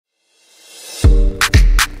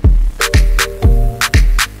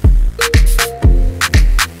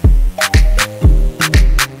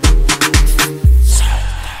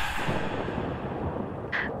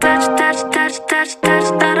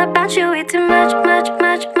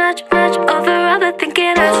much over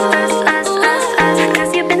overthinking us.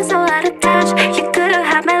 Cause you've been so out of touch. You could've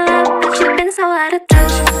had my love, but you've been so out of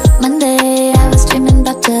touch. Monday, I was dreaming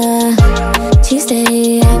about you.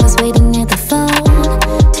 Tuesday, I was waiting near the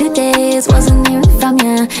phone. 2 days, wasn't hearing from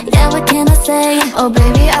you. Yeah, what can I say? Oh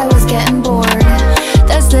baby, I was getting bored.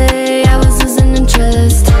 Thursday, I was losing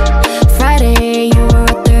interest. Friday, you were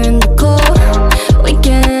out there in the cold.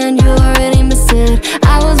 Weekend, you already missed it.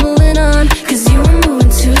 I was moving on, cause you were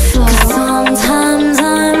moving too slow. Cause sometimes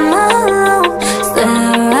I'm alone,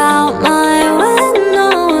 stare out my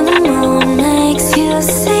window. The moon makes you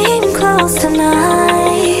seem close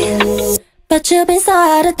tonight, but you've been so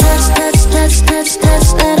out of touch.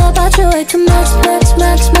 That about you way too much.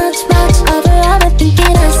 Over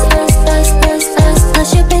overthinking us.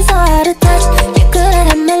 You've been so out of touch. You could've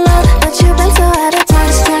had my love, but you've been so out of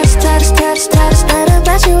touch. That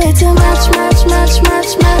about you way too much.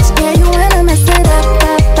 Yeah, you wanna mess it up.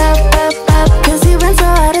 Cause you've been so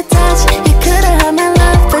out of touch. You could've had my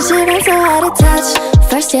love, but you've been so out of touch.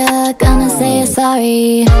 First you're gonna say you're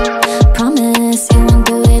sorry. Promise you won't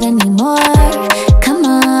do it anymore. Come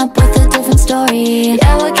up with a different story.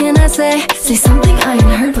 Yeah, what can I say? Say something I ain't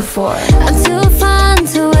heard before. I'm too fun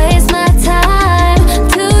to waste my time.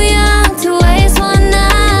 Too young to waste one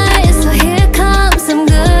night. So here comes some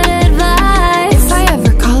good advice. If I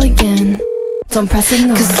ever call again, don't press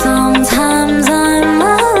ignore. Cause sometimes I'm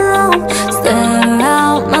alone, stare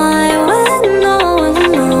out my window. The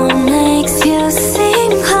moon makes you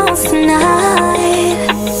seem close tonight,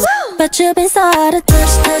 but you've been so out of touch.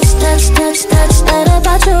 That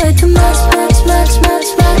about you way too much.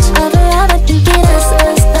 Over overthinking us.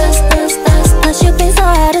 You've been so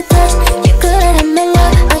out of touch. You could've had my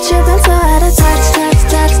love, but you've been so out of touch.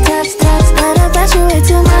 That about you way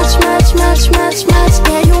too much.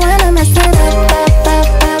 Yeah, you wanna mess it up.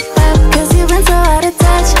 Cause you've been so out of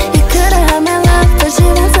touch. You could've had my love, but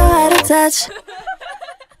you've been so out of touch.